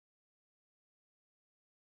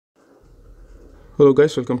Hello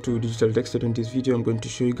guys, welcome to Digital Dexter. In this video I'm going to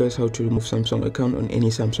show you guys how to remove Samsung account on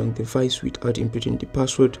any Samsung device without inputting the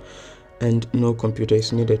password, and no computer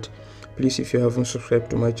is needed. Please, if you haven't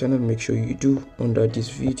subscribed to my channel, make sure you do. Under this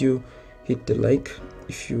video, hit the like.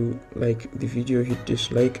 If you like the video, hit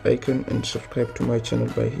this like icon and subscribe to my channel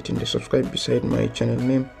by hitting the subscribe beside my channel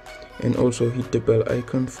name, and also hit the bell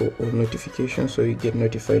icon for all notifications so you get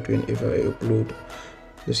notified whenever I upload.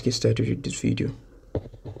 Let's get started with this video.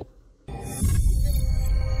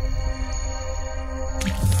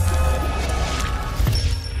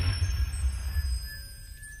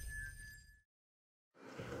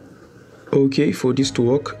 Okay, for this to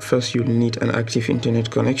work, first you'll need an active internet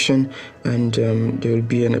connection, and there will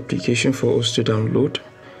be an application for us to download.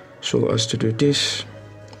 So as to do this,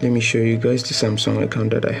 let me show you guys the Samsung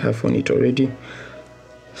account that I have on it already.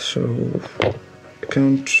 So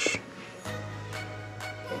account.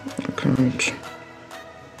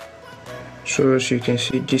 So as you can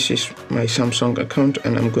see, this is my Samsung account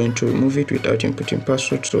and I'm going to remove it without inputting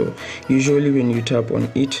password. So usually when you tap on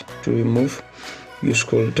it to remove, you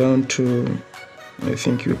scroll down to, I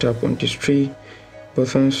think you tap on these three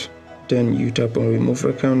buttons, then you tap on remove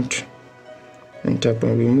account and tap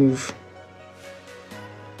on remove,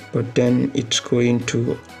 but then it's going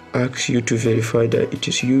to ask you to verify that it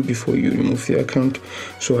is you before you remove the account.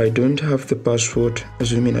 So I don't have the password.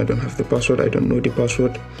 Assuming I don't have the password, I don't know the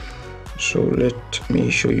password. So let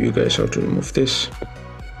me show you guys how to remove this.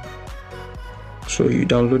 So you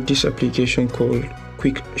download this application called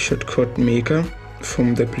Quick Shortcut Maker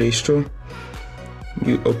from the Play Store.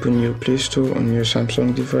 You open your Play Store on your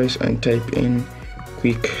Samsung device and type in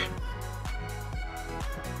Quick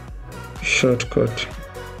Shortcut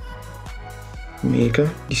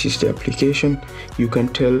Maker. This is the application. You can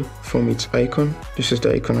tell from its icon, this is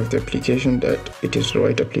the icon of the application, that it is the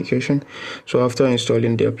right application. So after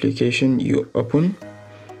installing the application, you open.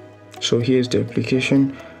 So here's the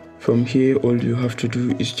application. From here, all you have to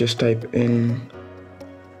do is just type in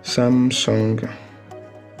Samsung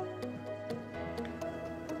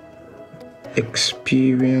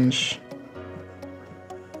Experience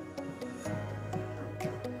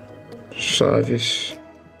Service.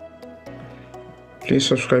 Please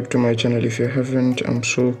subscribe to my channel if you haven't. I'm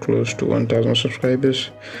so close to 1000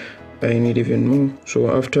 subscribers. I need even more.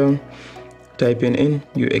 So after typing in,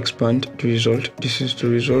 you expand the result. This is the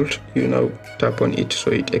result. You now tap on it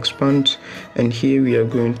so it expands, and here we are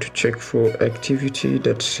going to check for activity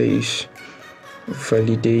that says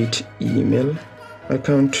validate email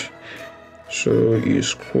account. So you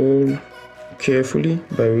scroll carefully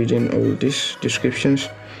by reading all these descriptions,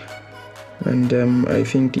 and I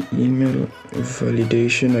think the email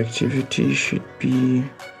validation activity should be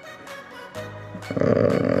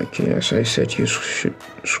okay, as I said, you should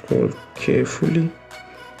scroll carefully.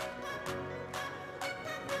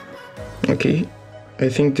 Okay, I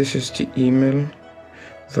think this is the email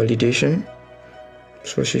validation.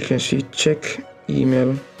 So as you can see,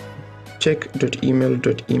 check.email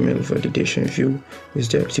validation view is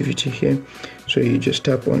the activity here. So you just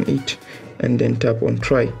tap on it and then tap on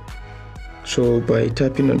try. So by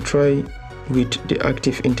tapping on try with the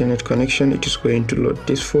active internet connection, it is going to load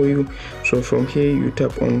this for you. So from here you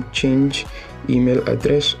tap on change email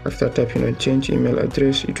address. After tapping on change email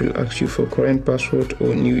address, it will ask you for current password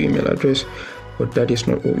or new email address, but that is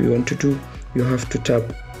not what we want to do. You have to tap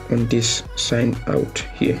on this sign out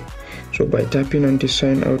here. So by tapping on this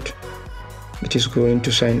sign out, it is going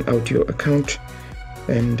to sign out your account,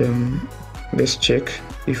 and let's check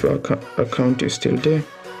if our account is still there.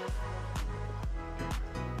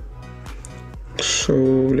 So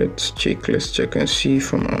let's check and see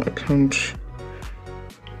from our account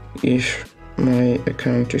if my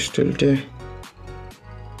account is still there.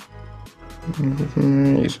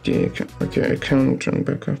 Is the okay, account and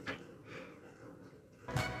backup.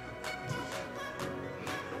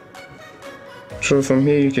 So from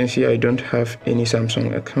here you can see I don't have any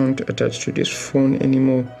Samsung account attached to this phone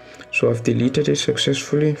anymore, so I've deleted it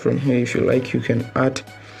successfully. From here, if you like, you can add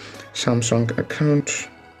Samsung account.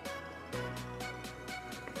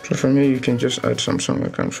 So from here you can just add Samsung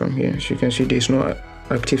account from here. As you can see, there is no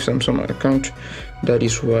active Samsung account. That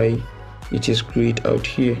is why it is grayed out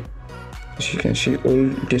here. As you can see, all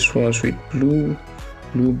these ones with blue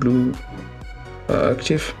are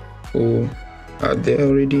active or are there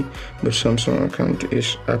already, but Samsung account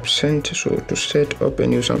is absent. So to set up a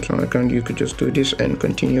new Samsung account, you could just do this and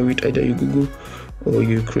continue with either you Google or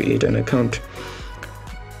you create an account.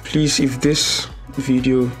 Please, if this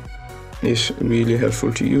video is really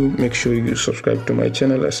helpful to you, make sure you subscribe to my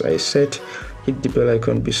channel. As I said, hit the bell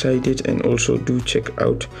icon beside it, and also do check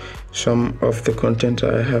out some of the content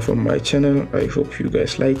I have on my channel. I hope you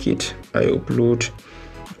guys like it. I upload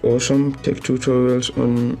awesome tech tutorials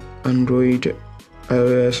on Android,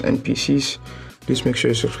 iOS and PCs. Please make sure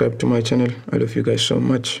you subscribe to my channel. I love you guys so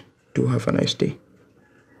much. Do have a nice day.